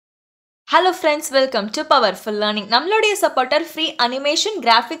Hello friends, welcome to Powerful Learning. நம்மளுடைய supporter free animation,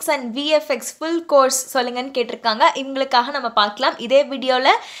 graphics and VFX full course சொல்லுங்கன்னு கேட்டிருக்காங்க. இவங்களுக்காக நம்ம பார்க்கலாம். இதே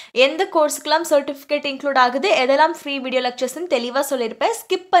வீடியோவில் எந்த கோர்ஸுக்கெல்லாம் சர்டிஃபிகேட் இன்க்ளூட் ஆகுது, எதெல்லாம் ஃப்ரீ வீடியோ லெக்சர்ஸ்ன்னு தெளிவாக சொல்லியிருப்பேன்.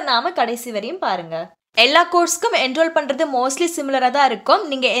 ஸ்கிப் பண்ணாமல் கடைசி வரையும் பாருங்கள். எல்லா கோர்ஸ்க்கும் என்ரோல் பண்ணுறது மோஸ்ட்லி சிமிலராக தான் இருக்கும்.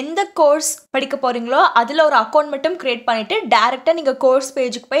 நீங்கள் எந்த கோர்ஸ் படிக்க போகிறீங்களோ அதில் ஒரு அக்கௌண்ட் மட்டும் க்ரியேட் பண்ணிவிட்டு டேரெக்டாக நீங்கள் கோர்ஸ்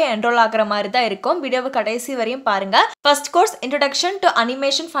பேஜுக்கு போய் என்ரோல் ஆகிற மாதிரி தான் இருக்கும். வீடியோவை கடைசி வரையும் பாருங்கள். First course introduction to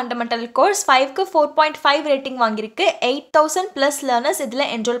animation fundamental course 5க்கு 4.5 rating வாங்கியிருக்கு. 8,000+ லேர்னர்ஸ்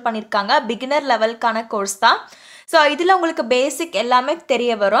இதில் என்ரோல் பண்ணியிருக்காங்க. பிகினர் லெவலுக்கான கோர்ஸ் தான். ஸோ இதில் உங்களுக்கு பேசிக் எல்லாமே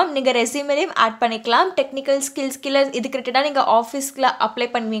தெரிய வரும். நீங்கள் ரெஸ்யூமேலையும் ஆட் பண்ணிக்கலாம். டெக்னிக்கல் ஸ்கில்ஸ் இதுக்கு ரிலேட்டடாக நீங்கள் ஆஃபீஸில் அப்ளை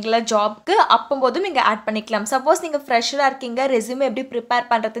பண்ணுவீங்களா ஜாப்க்கு, அப்போம்போதும் நீங்கள் ஆட் பண்ணிக்கலாம். சப்போஸ் நீங்கள் ஃப்ரெஷராக இருக்கீங்க, ரெஸ்யூமே எப்படி ப்ரிப்பேர்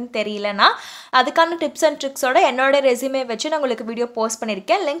பண்ணுறதுன்னு தெரியலனா அதுக்கான டிப்ஸ் அண்ட் ட்ரிக்ஸோட என்னோட ரெஸ்யூமே வச்சு நான் உங்களுக்கு வீடியோ போஸ்ட்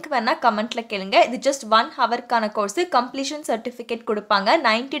பண்ணியிருக்கேன். லிங்க் வேணால் கமெண்ட்டில் கேளுங்க. இது ஜஸ்ட் 1 ஹவருக்கான கோர்ஸு. கம்ப்ளீஷன் சர்டிஃபிகேட் கொடுப்பாங்க.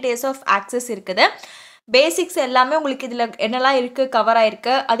 90 days ஆஃப் ஆக்சஸ் இருக்குது. பேசிக்ஸ் எல்லாமே உங்களுக்கு இதில் என்னெல்லாம் இருக்குது கவர்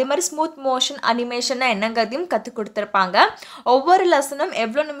ஆகிருக்கு. அதே மாதிரி ஸ்மூத் மோஷன் அனிமேஷன்னா என்னங்கிறதையும் கற்றுக் கொடுத்துருப்பாங்க. ஒவ்வொரு லெசனும்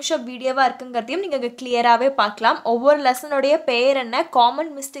எவ்வளோ நிமிஷம் வீடியோவாக இருக்குங்கிறதையும் நீங்கள் கிளியராகவே பார்க்கலாம். ஒவ்வொரு லெசனுடைய பேர் என்ன,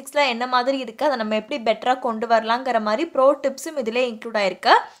 காமன் மிஸ்டேக்ஸில் என்ன மாதிரி இருக்குது, அதை நம்ம எப்படி பெட்டராக கொண்டு வரலாங்கிற மாதிரி ப்ரோ டிப்ஸும் இதில் இன்க்ளூட்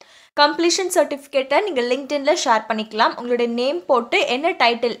ஆகிருக்கு. கம்ப்ளீஷன் சர்டிஃபிகேட்டை நீங்கள் லிங்க்டின்ல ஷேர் பண்ணிக்கலாம். உங்களுடைய நேம் போட்டு என்ன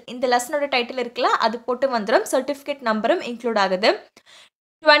டைட்டில், இந்த லெசனோட டைட்டில் இருக்குல்ல அது போட்டு வந்துடும். சர்டிஃபிகேட் நம்பரும் இன்க்ளூட் ஆகுது.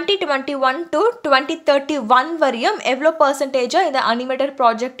 2021 to 2031 வரையும் எவ்வளோ பர்சன்டேஜாக இந்த அனிமேட்டட்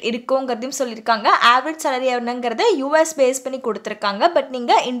ப்ராஜெக்ட் இருக்குங்கிறதையும் சொல்லியிருக்காங்க. ஆவரேஜ் சேலரி என்னங்கிறத யூஎஸ் பேஸ் பண்ணி கொடுத்துருக்காங்க. பட்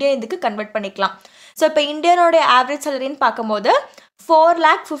நீங்கள் இந்தியன் இதுக்கு கன்வெர்ட் பண்ணிக்கலாம். ஸோ இப்போ இந்தியனோடைய ஆவரேஜ் சேலரின்னு பார்க்கும்போது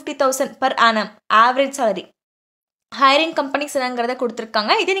 4,50,000 per annum average salary. Hiring companies என்னங்கிறத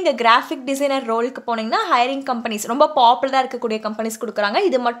கொடுத்துருக்காங்க. இதே நீங்கள் கிராஃபிக் டிசைனர் ரோலுக்கு போனீங்கன்னா ஹையரிங் கம்பெனிஸ் ரொம்ப பாப்புலராக இருக்கக்கூடிய கம்பெனிஸ் கொடுக்குறாங்க.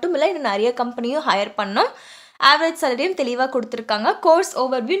 இது மட்டும் இல்லை, இன்னும் நிறைய கம்பெனியும் ஹையர் பண்ணணும். ஆவரேஜ் சேலரியும் தெளிவாக கொடுத்துருக்காங்க. கோர்ஸ்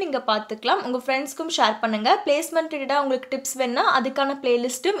ஓவர்வியூ நீங்கள் பார்த்துக்கலாம். உங்கள் ஃப்ரெண்ட்ஸ்க்கும் ஷேர் பண்ணுங்கள். பிளேஸ்மெண்ட் ரிலேட்டடாக உங்களுக்கு டிப்ஸ் வேணுன்னா அதுக்கான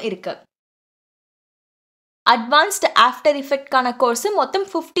பிளேலிஸ்ட்டும் இருக்குது. அட்வான்ஸ்டு ஆஃப்டர் எஃபெக்ட்கான கோர்ஸு மொத்தம்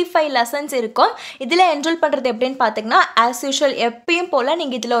 55 லெசன்ஸ் இருக்கும். இதில் என்ரோல் பண்ணுறது எப்படின்னு பார்த்தீங்கன்னா, ஆஸ் யூஷுவல் எப்பயும் போல்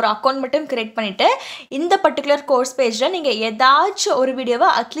நீங்கள் இதில் ஒரு அக்கௌண்ட் மட்டும் க்ரியேட் பண்ணிவிட்டு இந்த பர்டிகுலர் கோர்ஸ் பேஜில் நீங்கள் ஏதாச்சும் ஒரு வீடியோவை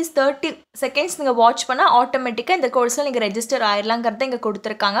அட்லீஸ்ட் 30 seconds நீங்கள் வாட்ச் பண்ணால் ஆட்டோமேட்டிக்காக இந்த கோர்ஸில் நீங்கள் ரெஜிஸ்டர் ஆயிடலாங்கிறத இங்கே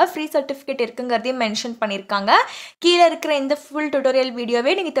கொடுத்துருக்காங்க. ஃப்ரீ சர்டிஃபிகேட் இருக்குங்கிறதையும் மென்ஷன் பண்ணியிருக்காங்க. கீழே இருக்கிற இந்த ஃபுல் டுட்டோரியல்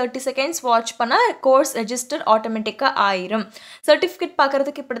வீடியோவே நீங்கள் 30 seconds வாட்ச் பண்ணால் கோர்ஸ் ரெஜிஸ்டர் ஆட்டோமேட்டிக்காக ஆயிரும். சர்டிஃபிகேட்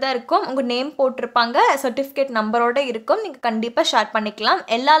பார்க்குறதுக்கு இப்படி தான் இருக்கும். உங்கள் நேம் போட்டிருப்பாங்க, சர்டிஃபிகேட் நம்பரோட இருக்கும். நீங்கள் கண்டிப்பாக ஷேர் பண்ணிக்கலாம்.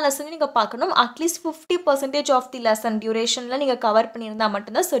 எல்லா லெசனையும் நீங்கள் பார்க்கணும். அட்லீஸ்ட் 50% ஆஃப் தி லெசன் டியூரேஷனில் நீங்கள் கவர் பண்ணியிருந்தால்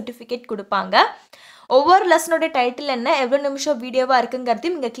மட்டும்தான் சர்டிஃபிகேட் கொடுப்பாங்க. ஒவ்வொரு லெசனோட டைட்டில் என்ன, எவ்வளோ நிமிஷம் வீடியோவாக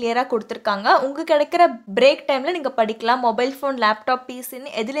இருக்குங்கிறதையும் நீங்கள் கிளியராக கொடுத்துருக்காங்க. உங்களுக்கு கிடைக்கிற பிரேக் டைமில் நீங்கள் படிக்கலாம். மொபைல் ஃபோன், லேப்டாப்,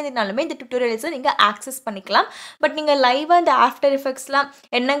 பிசின்னு எதுலேருந்தாலுமே இந்த டியூட்டோரியல்ஸை நீங்கள் ஆக்சஸ் பண்ணிக்கலாம். பட் நீங்கள் லைவாக இந்த ஆஃப்டர் எஃபெக்ட்ஸ்லாம்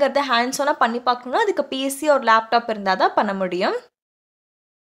என்னங்கிறத ஹேண்ட்ஸ் ஆனாக பண்ணி பார்க்கணுன்னா அதுக்கு பிசி ஒரு லேப்டாப் இருந்தால் தான் பண்ண முடியும்.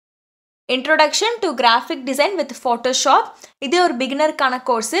 Introduction to graphic design with Photoshop, இது ஒரு பிகினருக்கான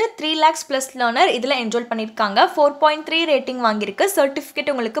கோர்ஸு. 3 lakhs+ லேர்னர் இதில் என்ரோல் பண்ணியிருக்காங்க. 4.3 ரேட்டிங் வாங்கியிருக்கு.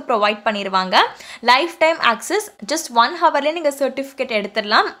 சர்டிஃபிகேட் உங்களுக்கு ப்ரொவைட் பண்ணிடுவாங்க. Life time access. ஜஸ்ட் 1 ஹவர்லேயே நீங்கள் சர்டிஃபிகேட்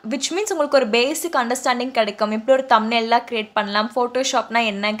எடுத்துடலாம். விச் மீன்ஸ் உங்களுக்கு ஒரு பேசிக் அண்டர்ஸ்டாண்டிங் கிடைக்கும். எப்படி ஒரு தம்ப்நெயில்லாம் க்ரியேட் பண்ணலாம், ஃபோட்டோஷாப்னா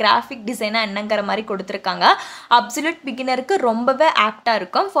என்ன, கிராஃபிக் டிசைனா என்னங்கிற மாதிரி கொடுத்துருக்காங்க. அப்சல்யூட் பிகினருக்கு ரொம்பவே ஆப்டாக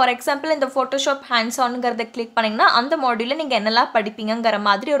இருக்கும். ஃபார் எக்ஸாம்பிள் இந்த ஃபோட்டோஷாப் ஹேண்ட்ஸ் ஆனுங்கிறத கிளிக் பண்ணிங்கன்னா அந்த மாடியூலில் நீங்கள் என்னெல்லாம் படிப்பீங்கிற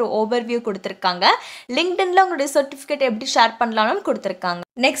மாதிரி ஒரு ஓவர்வியூ கொடுத்துருக்காங்க. லிங்க்டின்ல உங்களுடைய சர்டிஃபிகேட் எப்படி ஷேர் பண்ணலாம்னு கொடுத்துருக்காங்க.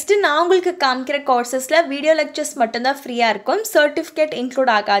 நெக்ஸ்ட் நான் உங்களுக்கு காமிக்கிற கோர்சஸ்ல வீடியோ லெக்சர்ஸ் மட்டும்தான் ஃப்ரீயாக இருக்கும். சர்டிஃபிகேட்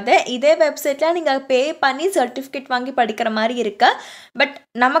இன்க்ளூட் ஆகாது. இதே வெப்சைட்டில் நீங்கள் பே பண்ணி சர்டிஃபிகேட் வாங்கி படிக்கிற மாதிரி இருக்கு. பட்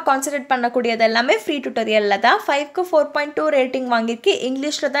நம்ம கான்சன்ட்ரேட் பண்ணக்கூடியது எல்லாமே ஃப்ரீ டியூட்டோரியலில் தான். 5க்கு 4.2 ரேட்டிங் வாங்கியிருக்கு.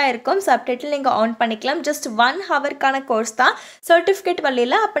 இங்கிலீஷில் தான் இருக்கும். சப்டைட்டில் நீங்கள் ஆன் பண்ணிக்கலாம். ஜஸ்ட் 1 ஹவருக்கான கோர்ஸ் தான். சர்டிஃபிகேட்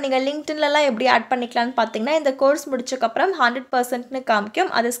வரல. அப்போ நீங்கள் லிங்க்டின்லாம் எப்படி ஆட் பண்ணிக்கலாம்னு பார்த்தீங்கன்னா, இந்த கோர்ஸ் முடிச்சக்கப்புறம் 100%ன்னு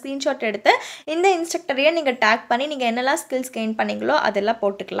காமிக்கும். அதை ஸ்க்ரீன்ஷாட் எடுத்து இந்த இன்ஸ்ட்ரக்டரையே நீங்கள் டேக் பண்ணி நீங்கள் என்னெல்லாம் ஸ்கில்ஸ் கெயின் பண்ணீங்களோ அதெல்லாம்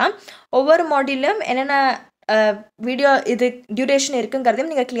போட்டுக்கலாம். ஒவ்வொரு மாடியூலும் என்னென்ன வீடியோ இது டியூரேஷன்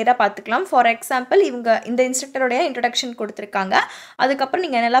இருக்குங்கிறதையும் நீங்கள் கிளியராக பார்த்துக்கலாம். ஃபார் எக்ஸாம்பிள் இவங்க இந்த இன்ஸ்ட்ரக்டருடைய இன்ட்ரடக்ஷன் கொடுத்துருக்காங்க. அதுக்கப்புறம்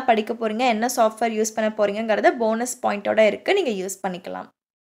நீங்கள் என்னெல்லாம் படிக்க போகிறீங்க, என்ன சாஃப்ட்வேர் யூஸ் பண்ண போகிறீங்கிறத போனஸ் பாயிண்டோட இருக்குது, நீங்கள் யூஸ் பண்ணிக்கலாம்.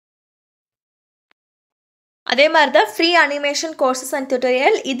 அதே மாதிரி தான் free animation courses and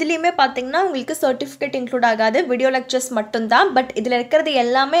tutorial. இதுலேயுமே பார்த்தீங்கன்னா உங்களுக்கு சர்டிஃபிகேட் இன்க்ளூட் ஆகாது. வீடியோ லெக்சர்ஸ் மட்டும்தான். பட் இதில் இருக்கிறது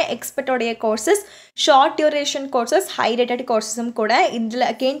எல்லாமே எக்ஸ்பர்ட்டோடைய courses. Short duration courses, high rated கோர்சஸும் கூட. இதில்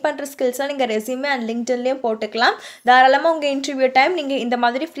கெயின் பண்ணுற ஸ்கில்ஸ்லாம் நீங்கள் ரெஸ்யூமே அண்ட் லிங்க்டின்லேயும் போட்டுக்கலாம். தாராளமாக உங்கள் இன்டர்வியூ டைம் நீங்கள் இந்த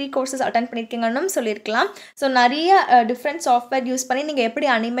மாதிரி ஃப்ரீ கோர்சஸ் அட்டன் பண்ணியிருக்கீங்கன்னு சொல்லியிருக்கலாம். ஸோ நிறைய டிஃப்ரெண்ட் சாஃப்ட்வேர் யூஸ் பண்ணி நீங்கள் எப்படி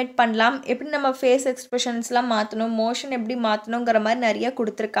அனிமேட் பண்ணலாம், எப்படி நம்ம ஃபேஸ் எக்ஸ்பிரஷன்ஸ்லாம் மாற்றணும், மோஷன் எப்படி மாற்றணுங்கிற மாதிரி நிறைய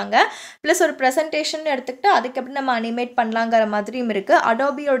கொடுத்துருக்காங்க. ப்ளஸ் ஒரு ப்ரெசன்டேஷன் எடுத்துக்கிட்டு அதுக்கு எப்படி நம்ம அனிமேட் பண்ணலாங்கிற மாதிரியும் இருக்குது.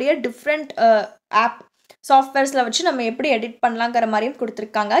 அடோபியோடைய டிஃப்ரெண்ட் ஆப் சாஃப்ட்வேர்ஸில் வச்சு நம்ம எப்படி எடிட் பண்ணலாங்கிற மாதிரியும்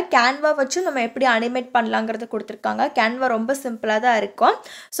கொடுத்துருக்காங்க. கேன்வா வச்சு நம்ம எப்படி அனிமேட் பண்ணலாங்கிறத கொடுத்துருக்காங்க. கேன்வா ரொம்ப சிம்பிளாக தான் இருக்கும்.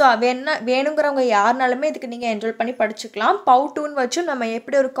 ஸோ வேணுங்கிறவங்க யாருனாலுமே இதுக்கு நீங்கள் என்ரோல் பண்ணி படிச்சுக்கலாம். பவுடூன் வச்சு நம்ம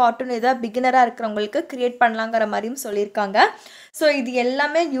எப்படி ஒரு கார்ட்டூன் இதாக பிகினராக இருக்கிறவங்களுக்கு க்ரியேட் பண்ணலாங்கிற மாதிரியும் சொல்லியிருக்காங்க. ஸோ இது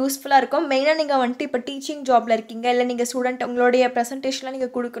எல்லாமே யூஸ்ஃபுல்லாக இருக்கும். மெயினாக நீங்கள் வந்துட்டு இப்போ டீச்சிங் ஜாபில் இருக்கீங்க, இல்லை நீங்கள் ஸ்டூடெண்ட் உங்களுடைய ப்ரெசன்டேஷன்லாம்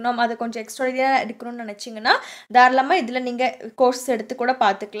நீங்கள் கொடுக்கணும், அதை கொஞ்சம் எக்ஸ்ட்ராடினரியாக எடுக்கணும்னு நினச்சிங்கன்னா தாராளமாக இதில் நீங்கள் கோர்ஸ் எடுத்து கூட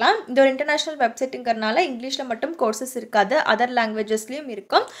பார்த்துக்கலாம். இது ஒரு இன்டர்நேஷ்னல் வெப்சைட்டுங்கிறனால இங்கிலீஷில் மட்டும் கோர்சஸ் இருக்காது, அதர் லாங்குவேஜஸ்லேயும்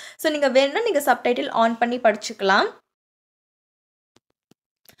இருக்கும். ஸோ நீங்கள் வேணும்னா நீங்கள் சப்டைட்டில் ஆன் பண்ணி படிச்சுக்கலாம்.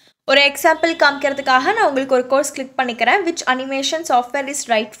 ஒரு எக்ஸாம்பிள் காமிக்கிறதுக்காக நான் உங்களுக்கு ஒரு கோர்ஸ் கிளிக் பண்ணிக்கிறேன். Which animation software is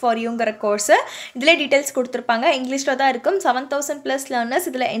right for யூங்கிற course. இதில் டீட்டெயில்ஸ் கொடுத்துருப்பாங்க, இங்கிலீஷில் தான் இருக்கும். 7000+ லேர்னர்ஸ்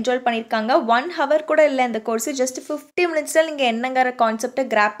இதில் என்ஜாய் பண்ணியிருக்காங்க. 1 hour கூட இல்லை இந்த கோர்ஸு, ஜஸ்ட் 50 minutesல நீங்கள் என்னங்கிற கான்செப்டை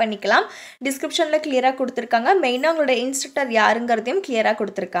கிராப் பண்ணிக்கலாம். டிஸ்கிரிப்ஷனில் கிளியராக கொடுத்துருக்காங்க. மெயினாக உங்களோட இன்ஸ்ட்ரக்டர் யாருங்கிறதையும் கிளியராக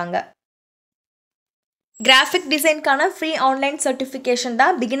கொடுத்துருக்காங்க. கிராஃபிக் டிசைனுக்கான ஃப்ரீ ஆன்லைன் சர்டிஃபிகேஷன்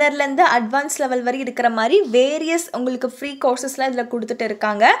தான். பிகினர்லேருந்து அட்வான்ஸ் லெவல் வரை இருக்கிற மாதிரி வேரியஸ் உங்களுக்கு ஃப்ரீ கோர்சஸ்லாம் இதில் கொடுத்துட்டு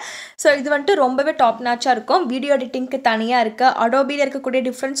இருக்காங்க. ஸோ இது வந்துட்டு ரொம்பவே டாப் நாச்சாக இருக்கும். வீடியோ எடிட்டிங்க்கு தனியாக இருக்குது. அடோபியில் இருக்கக்கூடிய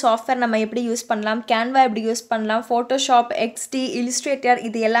டிஃப்ரெண்ட் சாஃப்ட்வேர் நம்ம எப்படி யூஸ் பண்ணலாம், கேன்வா எப்படி யூஸ் பண்ணலாம், ஃபோட்டோஷாப், எக்ஸ்டி, இல்லுஸ்ட்ரேட்டர்,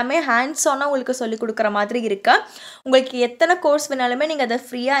 இது எல்லாமே ஹேண்ட்ஸ் ஆனாக உங்களுக்கு சொல்லிக் கொடுக்குற மாதிரி இருக்குது. உங்களுக்கு எத்தனை கோர்ஸ் வேணாலுமே நீங்கள் அதை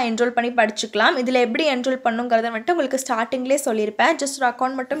ஃப்ரீயாக என்ரோல் பண்ணி படிச்சுக்கலாம். இதில் எப்படி என்ரோல் பண்ணுங்கிறத வந்துட்டு உங்களுக்கு ஸ்டார்டிங்லேயே சொல்லியிருப்பேன். ஜஸ்ட் ஒரு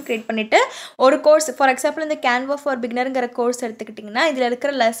அக்கௌண்ட் மட்டும் க்ரியேட் பண்ணிவிட்டு ஒரு கோர்ஸ், ஃபார் எக்ஸாம்பிள் இந்த கேன்வா ஃபார் பிகினருங்கிற கோர்ஸ் எடுத்துக்கிட்டிங்கன்னா இதில்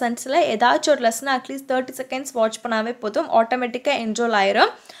இருக்கிற லெசன்ஸில் ஏதாச்சும் ஒரு லெசனை அட்லீஸ்ட் 30 seconds வாட்ச் பண்ணாவே போதும், ஆட்டோமேட்டிக்காக என்ரோல்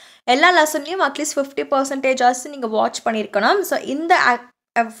ஆயிரும். எல்லா லெசன்லையும் அட்லீஸ்ட் 50% ஆச்சு நீங்கள் வாட்ச் பண்ணியிருக்கணும். ஸோ இந்த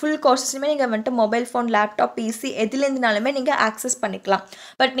ஃபுல் கோர்ஸஸுமே நீங்கள் வந்துட்டு மொபைல் ஃபோன், லேப்டாப், பிசி எதுலேருந்துனாலுமே நீங்கள் ஆக்சஸ் பண்ணிக்கலாம்.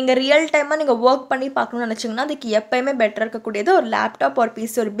 பட் நீங்கள் ரியல் டைமாக நீங்கள் ஒர்க் பண்ணி பார்க்கணும்னு நினச்சிங்கன்னா அதுக்கு எப்போயுமே பெட்டராக இருக்கக்கூடியது ஒரு லேப்டாப், ஒரு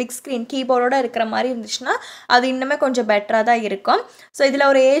பிசி, ஒரு பிக் ஸ்க்ரீன் கீபோர்டோடு இருக்கிற மாதிரி இருந்துச்சுன்னா அது இன்னுமே கொஞ்சம் பெட்டராக தான் இருக்கும். ஸோ இதில்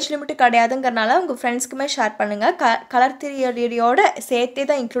ஒரு ஏஜ் லிமிட் கிடையாதுங்கிறனால உங்கள் ஃப்ரெண்ட்ஸ்க்குமே ஷேர் பண்ணுங்கள். கலர் தியரியோட சேர்த்தே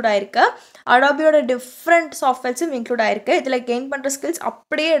தான் இன்க்ளூட் ஆகிருக்கு. அடோபியோட டிஃப்ரெண்ட் சாஃப்ட்வேர்ஸும் இன்க்ளூட் ஆகிருக்கு. இதில் கெயின் பண்ணுற ஸ்கில்ஸ்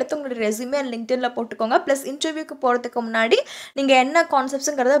அப்படியே எடுத்து உங்களோட ரெஸ்யூமே அண்ட் லிங்க்டின்ல போட்டுக்கோங்க. ப்ளஸ் இன்டர்வியூக்கு போகிறதுக்கு முன்னாடி நீங்கள் என்ன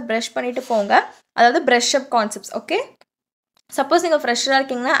கான்செப்ட்ஸுங்கிறத ப்ரஷ் பண்ணிட்டு போங்க, அதாவது ப்ரஷ் அப் கான்செப்ட்ஸ். ஓகே, சப்போஸ் நீங்கள் ஃப்ரெஷ்ஷாக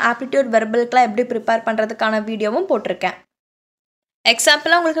இருக்கீங்கன்னா ஆப்டிடியூட் வெர்பலுக்குலாம் எப்படி ப்ரிப்பேர் பண்ணுறதுக்கான வீடியோவும் போட்டிருக்கேன்.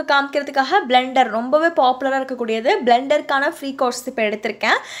 எக்ஸாம்பிளாக உங்களுக்கு காமிக்கிறதுக்காக பிளெண்டர் ரொம்பவே பாப்புலராக இருக்கக்கூடியது. பிளெண்டருக்கான ஃப்ரீ கோர்ஸ் இப்போ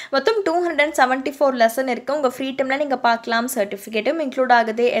எடுத்திருக்கேன். மொத்தம் 274 லெசன் இருக்குது. உங்கள் ஃப்ரீ டைமில் நீங்கள் பார்க்கலாம். சர்டிஃபிகேட்டும் இன்க்ளூட்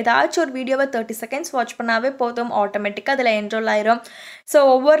ஆகுது. ஏதாச்சும் ஒரு வீடியோவை 30 seconds வாட்ச் பண்ணாவே போதும், ஆட்டோமேட்டிக்காக அதில் என்ரோல் ஆயிரும். ஸோ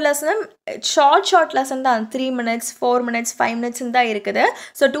ஒவ்வொரு லெசனும் ஷார்ட் லெசன் தான், 3 minutes, 4 minutes, 5 minutes தான் இருக்குது.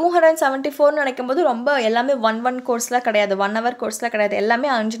 ஸோ 274 நினைக்கும் போது ரொம்ப எல்லாமே ஒன் கோர்ஸ்லாம் கிடையாது, 1 hour கோர்ஸ்லாம் கிடையாது. எல்லாமே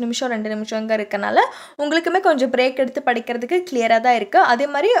 5 நிமிஷம் 2 நிமிஷங்க இருக்கனால உங்களுக்குமே கொஞ்சம் பிரேக் எடுத்து படிக்கிறதுக்கு கிளியராக தான் இருக்குது. அதே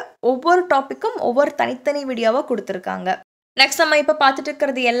மாதிரி ஒவ்வொரு டாப்பிக்கும் ஒவ்வொரு தனித்தனி வீடியோவாக கொடுத்துருக்காங்க. நெக்ஸ்ட் நம்ம இப்போ பார்த்துட்டு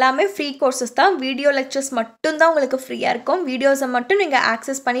இருக்கிறது எல்லாமே ஃப்ரீ கோர்சஸ் தான். வீடியோ லெக்சர்ஸ் மட்டும்தான் உங்களுக்கு ஃப்ரீயாக இருக்கும். வீடியோஸை மட்டும் நீங்கள்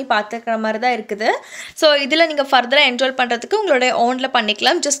ஆக்சஸ் பண்ணி பார்த்துக்கிற மாதிரி தான் இருக்குது. ஸோ இதில் நீங்கள் ஃபர்தராக என்ரோல் பண்ணுறதுக்கு உங்களுடைய ஓனில்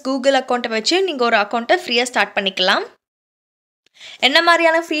பண்ணிக்கலாம். ஜஸ்ட் கூகுள் அக்கௌண்ட்டை வச்சு நீங்கள் ஒரு அக்கௌண்ட்டை ஃப்ரீயாக ஸ்டார்ட் பண்ணிக்கலாம். என்ன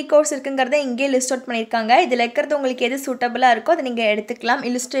மாதிரியான ஃப்ரீ கோர்ஸ் இருக்குங்கிறத இங்கே லிஸ்ட் அவுட் பண்ணியிருக்காங்க. இதில் இருக்கிறது உங்களுக்கு எது சூட்டபிளாக இருக்கோ அதை நீங்கள் எடுத்துக்கலாம்.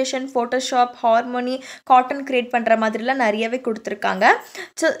 Illustration, Photoshop, harmony, cotton create பண்ணுற மாதிரிலாம் நிறையவே கொடுத்துருக்காங்க.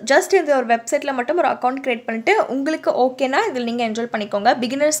 ஸோ ஜஸ்ட் இந்த ஒரு வெப்சைட்டில் மட்டும் ஒரு அக்கௌண்ட் க்ரியேட் பண்ணிவிட்டு உங்களுக்கு ஓகேனா இதில் நீங்கள் என்ரோல் பண்ணிக்கோங்க.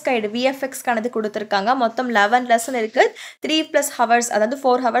 பிகினர்ஸ் கைடு விஎஃப்எக்ஸ்க்கானது கொடுத்துருக்காங்க. மொத்தம் 11 லெசன் இருக்குது. 3+ hours, அதாவது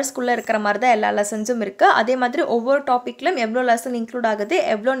 4 hours இருக்கிற மாதிரி தான் எல்லா லெசன்ஸும் இருக்குது. அதே மாதிரி ஒவ்வொரு டாப்பிக்லையும் எவ்வளோ லெசன் இன்க்ளூட் ஆகுது,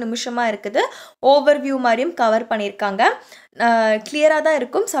 எவ்வளோ நிமிஷமாக இருக்குது, ஓவர்வியூ மாதிரியும் கவர் பண்ணியிருக்காங்க. கிளியராக தான்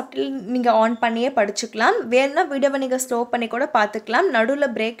இருக்கும். சப்டில் நீங்கள் ஆன் பண்ணியே படிச்சுக்கலாம். வேணும்னா வீடியோவை நீங்கள் ஸ்லோ பண்ணி கூட பார்த்துக்கலாம். நடுவில்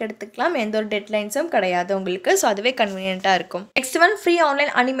பிரேக் எடுத்துக்கலாம். எந்த ஒரு டெட்லைன்ஸும் கிடையாது உங்களுக்கு. ஸோ அதுவே கன்வீனியண்ட்டாக இருக்கும். Next one free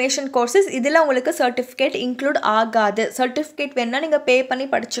online animation courses. இதில் உங்களுக்கு சர்டிஃபிகேட் இன்க்ளூட் ஆகாது. சர்டிஃபிகேட் வேணுன்னா நீங்கள் பே பண்ணி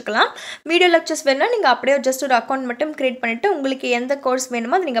படிச்சுக்கலாம். வீடியோ லெக்சர்ஸ் வேணுன்னா நீங்கள் அப்படியே ஜஸ்ட் ஒரு அக்கௌண்ட் மட்டும் க்ரியேட் பண்ணிவிட்டு உங்களுக்கு எந்த கோர்ஸ்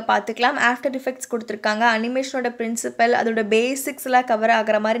வேணுமோ அதை நீங்கள் பார்த்துக்கலாம். ஆஃப்டர் எஃபெக்ட்ஸ் கொடுத்துருக்காங்க. அனிமேஷனோட பிரின்சிபல், அதோட பேசிக்ஸ்லாம் கவர்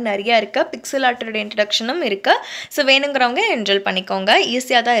ஆகிற மாதிரி நிறையா இருக்குது. பிக்சல் ஆர்ட்டோட இன்ட்ரடக்ஷனும் இருக்குது. ஸோ வேணுங்கிறவங்க என்ரோல் பண்ணிக்கோங்க.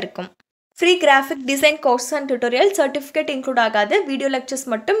 ஈஸியாக தான் இருக்கும். Free graphic design course and tutorial certificate include ஆகாது. வீடியோ லெக்சர்ஸ்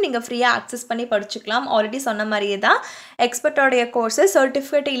மட்டும் நீங்கள் ஃப்ரீயாக ஆக்சஸ் பண்ணி படிச்சுக்கலாம். ஆல்ரெடி சொன்ன மாதிரியே தான் எக்ஸ்பர்ட்டோடைய கோர்ஸு.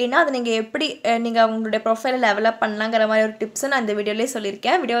 சர்டிஃபிகேட் இல்லைன்னா அதை நீங்கள் எப்படி நீங்கள் உங்களுடைய ப்ரொஃபைலை டெவலப் பண்ணலாங்கிற மாதிரி ஒரு டிப்ஸை நான் இந்த வீடியோலேயே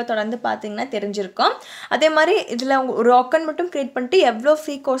சொல்லியிருக்கேன். வீடியோவை தொடர்ந்து பார்த்தீங்கன்னா தெரிஞ்சிருக்கும். அதே மாதிரி இதில் ஒரு அக்கௌண்ட் மட்டும் க்ரியேட் பண்ணிட்டு எவ்வளோ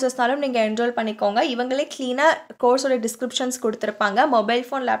ஃப்ரீ கோர்சஸ்னாலும் நீங்கள் என்ரோல் பண்ணிக்கோங்க. இவங்களே க்ளீனாக கோர்ஸோட டிஸ்கிரிப்ஷன்ஸ் கொடுத்துருப்பாங்க. மொபைல்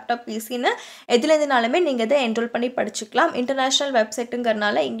ஃபோன், லேப்டாப், பிசின்னு எதுலேருந்துனாலுமே நீங்கள் இதை என்ரோல் பண்ணி படிச்சுக்கலாம். இன்டர்நேஷ்னல்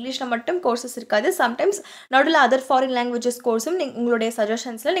வெப்சைட்டுங்கிறனால இங்கிலீஷில் மட்டும் கோர்சஸ் இருக்காது. சம்டைம்ஸ் நடுவில் அதர் ஃபாரின் லாங்குவேஜஸ் கோர்ஸும் உங்களுடைய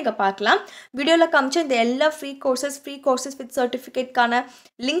சஜஷன்ஸில் நீங்கள் பார்க்கலாம். வீடியோவில் காமிச்ச இந்த எல்லா ஃப்ரீ கோர்சஸ் வித் சர்டிஃபிகேட்கான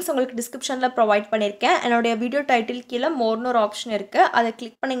லிங்க்ஸ் உங்களுக்கு டிஸ்கிரிப்ஷனில் ப்ரொவைட் பண்ணியிருக்கேன். என்னுடைய வீடியோ டைட்டில் கீழே மோர்னு ஒரு ஆப்ஷன் இருக்குது. அதை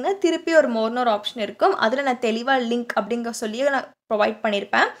கிளிக் பண்ணிங்கன்னா திருப்பி ஒரு மோர்னு ஒரு ஆப்ஷன் இருக்கும். அதில் நான் தெளிவாக லிங்க் அப்படிங்கிற சொல்லி நான் ப்ரொவைட்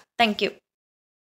பண்ணியிருப்பேன். தேங்க்யூ.